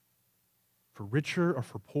 for richer or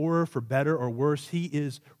for poorer, for better or worse, he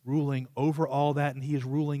is ruling over all that, and he is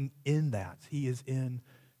ruling in that. He is in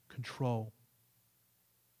control.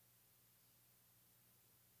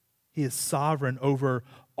 He is sovereign over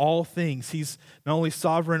all things. He's not only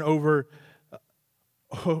sovereign over,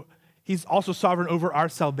 he's also sovereign over our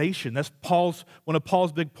salvation. That's one of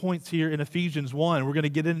Paul's big points here in Ephesians 1. We're going to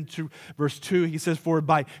get into verse 2. He says, for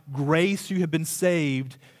by grace you have been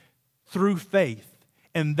saved through faith.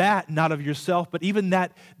 And that not of yourself, but even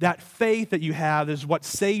that faith that you have is what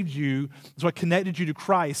saved you, is what connected you to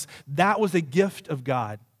Christ. That was a gift of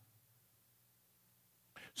God,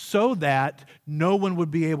 so that no one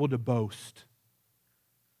would be able to boast.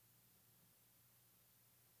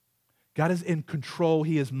 God is in control.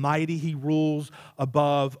 He is mighty. He rules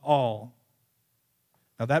above all.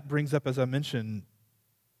 Now that brings up, as I mentioned,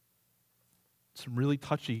 some really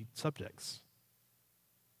touchy subjects.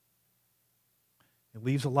 It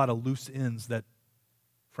leaves a lot of loose ends that,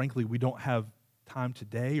 frankly, we don't have time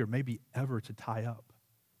today or maybe ever to tie up.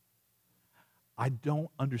 I don't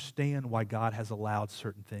understand why God has allowed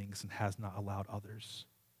certain things and has not allowed others.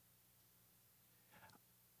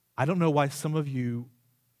 I don't know why some of you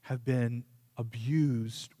have been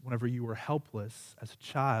abused whenever you were helpless as a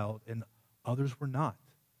child and others were not.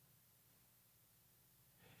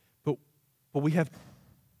 But we have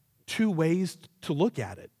two ways to look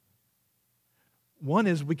at it. One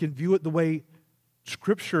is we can view it the way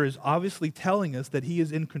Scripture is obviously telling us, that he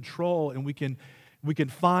is in control, and we can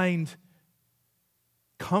find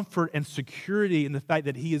comfort and security in the fact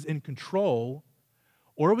that he is in control,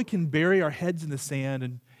 or we can bury our heads in the sand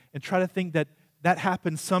and try to think that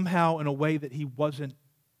happened somehow in a way that he wasn't,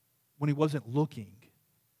 when he wasn't looking.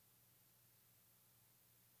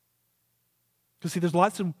 Because see, there's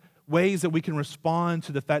lots of ways that we can respond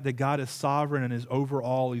to the fact that God is sovereign and is over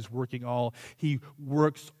all. He's working all. He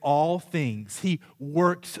works all things. He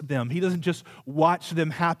works them. He doesn't just watch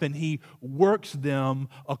them happen. He works them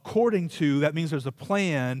according to, that means there's a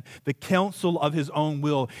plan, the counsel of his own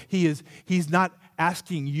will. He's not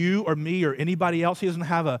asking you or me or anybody else. He doesn't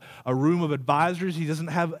have a room of advisors. He doesn't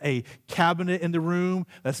have a cabinet in the room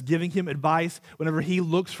that's giving him advice. Whenever he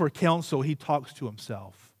looks for counsel, he talks to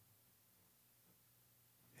himself.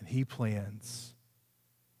 And he plans.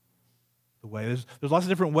 the way. There's lots of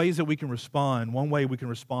different ways that we can respond. One way we can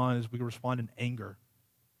respond is we can respond in anger.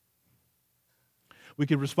 We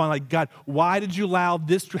can respond like, God, why did you allow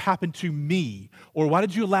this to happen to me? Or why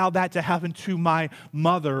did you allow that to happen to my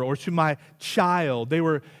mother or to my child? They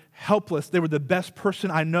were helpless. They were the best person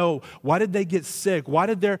I know. Why did they get sick? Why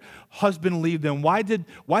did their husband leave them? Why did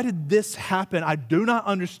this happen? I do not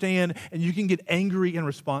understand. And you can get angry in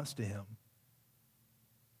response to him.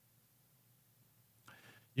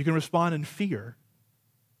 You can respond in fear.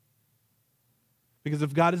 Because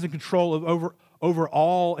if God is in control of over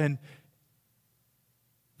all, and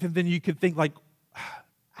then you could think like,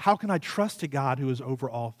 how can I trust a God who is over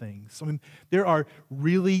all things? I mean, there are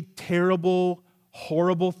really terrible,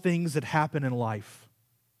 horrible things that happen in life.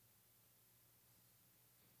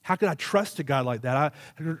 How can I trust a God like that? I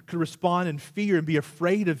could respond in fear and be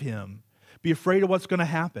afraid of him, be afraid of what's going to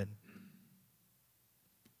happen.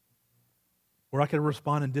 Or I could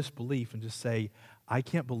respond in disbelief and just say, I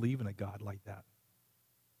can't believe in a God like that.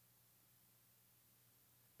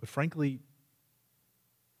 But frankly,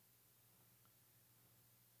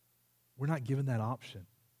 we're not given that option.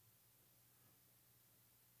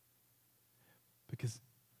 Because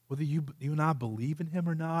whether you and I believe in him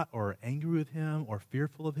or not, or are angry with him, or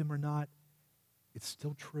fearful of him or not, it's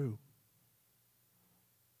still true.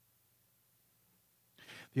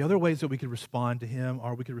 The other ways that we could respond to him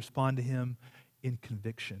are we could respond to him in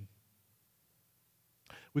conviction.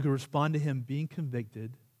 We could respond to him being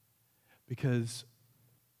convicted because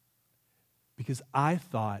I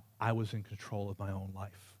thought I was in control of my own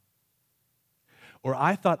life. Or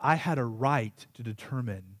I thought I had a right to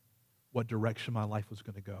determine what direction my life was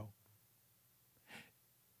going to go.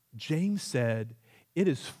 James said, it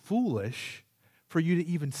is foolish for you to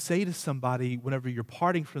even say to somebody whenever you're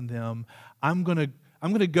parting from them, I'm going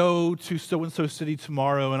to go to so-and-so city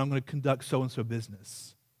tomorrow and I'm going to conduct so-and-so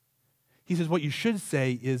business. He says what you should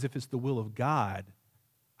say is, if it's the will of God,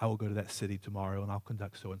 I will go to that city tomorrow and I'll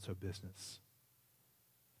conduct so-and-so business.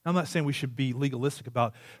 I'm not saying we should be legalistic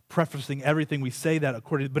about prefacing everything we say that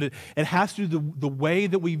according to, but it has to do the way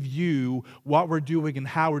that we view what we're doing and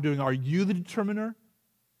how we're doing. Are you the determiner?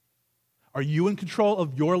 Are you in control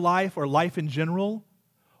of your life or life in general?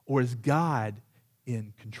 Or is God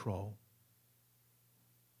in control?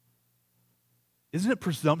 Isn't it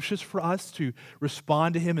presumptuous for us to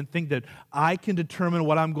respond to him and think that I can determine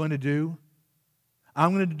what I'm going to do?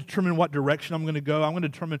 I'm going to determine what direction I'm going to go. I'm going to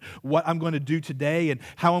determine what I'm going to do today and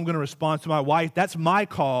how I'm going to respond to my wife. That's my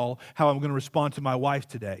call, how I'm going to respond to my wife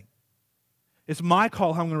today. It's my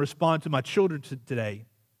call how I'm going to respond to my children today.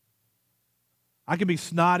 I can be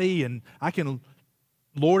snotty and I can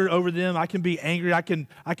lord it over them. I can be angry. I can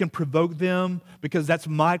provoke them because that's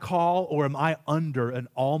my call. Or am I under an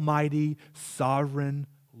almighty, sovereign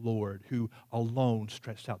Lord who alone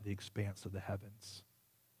stretched out the expanse of the heavens?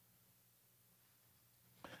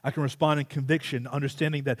 I can respond in conviction,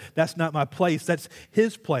 understanding that that's not my place, that's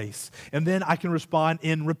his place. And then I can respond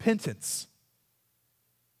in repentance.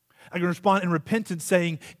 I can respond in repentance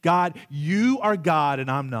saying, God, you are God and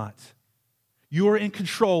I'm not. You are in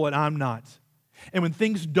control and I'm not. And when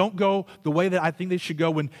things don't go the way that I think they should go,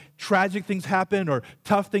 when tragic things happen or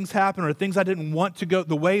tough things happen or things I didn't want to go,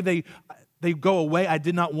 the way they go away, I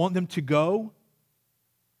did not want them to go.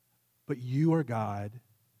 But you are God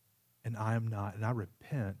and I am not. And I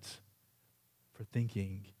repent for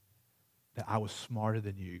thinking that I was smarter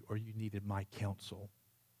than you or you needed my counsel.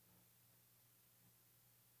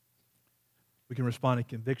 We can respond in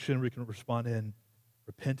conviction. We can respond in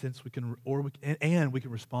repentance. We can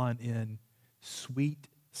respond in sweet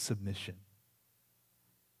submission.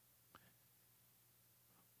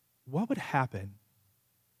 What would happen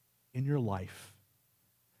in your life?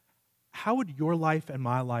 How would your life and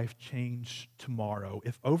my life change tomorrow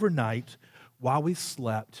if overnight, while we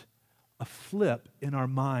slept, a flip in our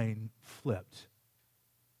mind flipped?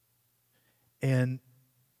 And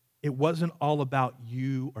it wasn't all about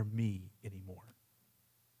you or me anymore.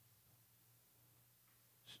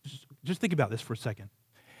 Just think about this for a second.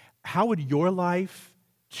 How would your life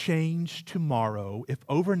change tomorrow if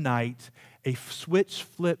overnight a switch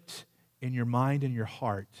flipped in your mind and your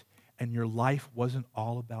heart and your life wasn't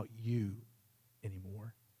all about you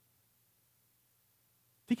anymore?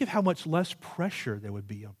 Think of how much less pressure there would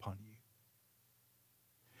be upon you.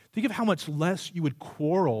 Think of how much less you would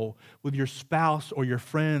quarrel with your spouse or your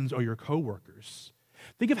friends or your coworkers.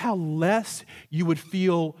 Think of how less you would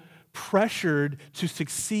feel pressured to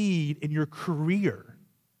succeed in your career.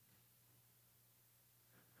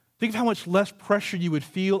 Think of how much less pressure you would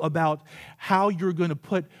feel about how you're going to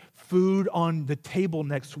put food on the table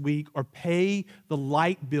next week or pay the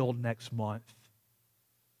light bill next month.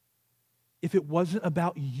 if it wasn't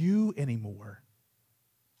about you anymore?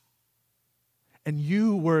 And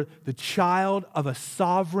you were the child of a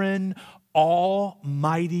sovereign,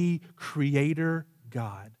 almighty creator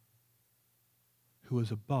God who is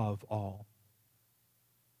above all.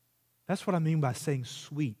 That's what I mean by saying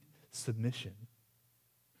sweet submission.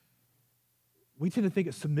 We tend to think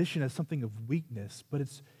of submission as something of weakness, but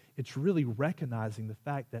it's really recognizing the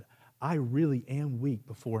fact that I really am weak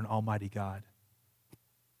before an almighty God.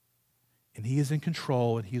 And he is in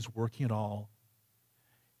control and he is working it all.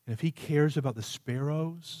 And if he cares about the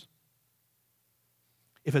sparrows,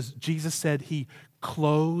 if, as Jesus said, he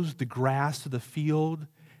clothes the grass of the field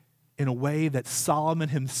in a way that Solomon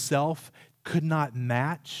himself could not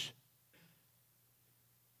match.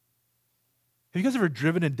 Have you guys ever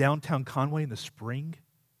driven in downtown Conway in the spring?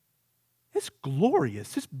 It's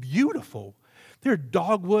glorious. It's beautiful. There are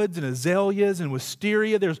dogwoods and azaleas and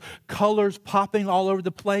wisteria. There's colors popping all over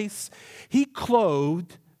the place. He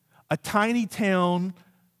clothed a tiny town,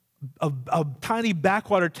 a tiny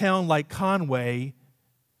backwater town like Conway,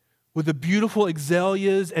 with the beautiful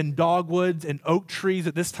azaleas and dogwoods and oak trees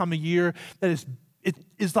at this time of year that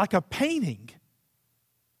is like a painting.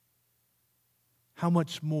 How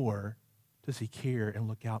much more does he care and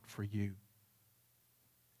look out for you?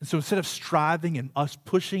 And so instead of striving and us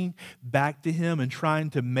pushing back to him and trying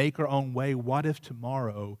to make our own way, what if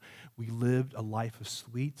tomorrow we lived a life of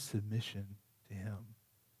sweet submission to him,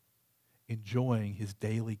 enjoying his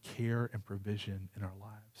daily care and provision in our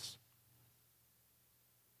lives?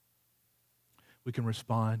 We can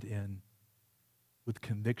respond with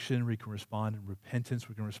conviction, we can respond in repentance,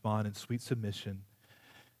 we can respond in sweet submission,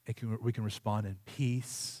 and we can respond in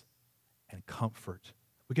peace and comfort.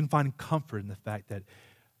 We can find comfort in the fact that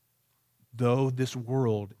though this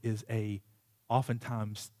world is a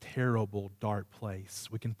oftentimes terrible, dark place,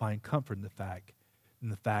 we can find comfort in the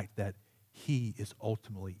fact that he is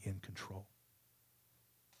ultimately in control.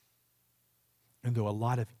 And though a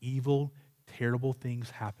lot of evil, terrible things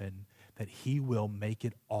happen, that he will make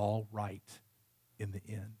it all right in the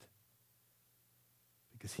end,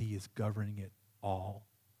 because he is governing it all.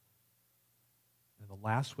 And the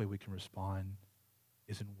last way we can respond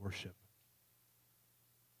is in worship.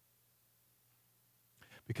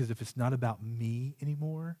 Because if it's not about me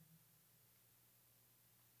anymore,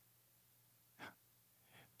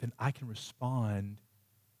 then I can respond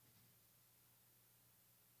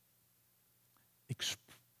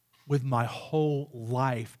with my whole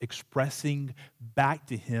life, expressing back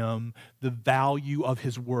to him the value of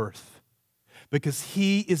his worth. Because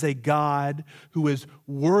he is a God who is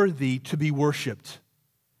worthy to be worshiped.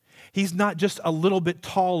 He's not just a little bit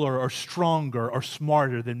taller or stronger or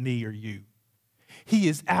smarter than me or you. He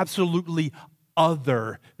is absolutely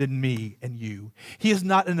other than me and you. He is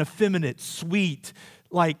not an effeminate, sweet,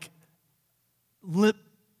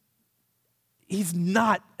 he's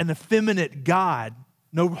not an effeminate God.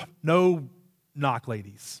 No knock,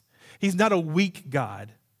 ladies. He's not a weak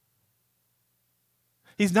God.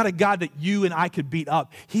 He's not a God that you and I could beat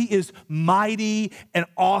up. He is mighty and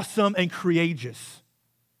awesome and courageous.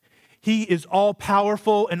 He is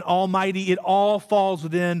all-powerful and almighty. It all falls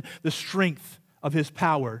within the strength of his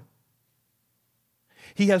power.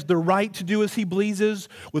 He has the right to do as he pleases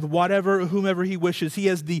with whatever or whomever he wishes. He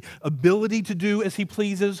has the ability to do as he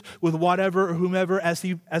pleases with whatever or whomever as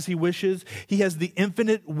he wishes. He has the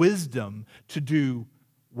infinite wisdom to do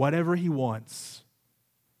whatever he wants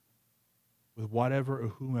with whatever or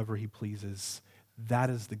whomever he pleases. That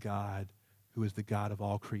is the God who is the God of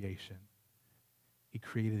all creation. He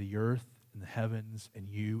created the earth and the heavens and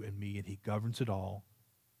you and me, and he governs it all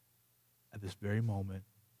at this very moment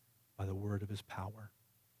by the word of his power.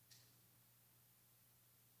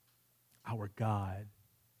 Our God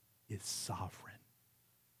is sovereign.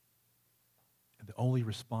 And the only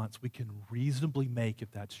response we can reasonably make,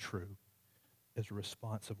 if that's true, is a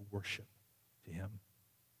response of worship to him.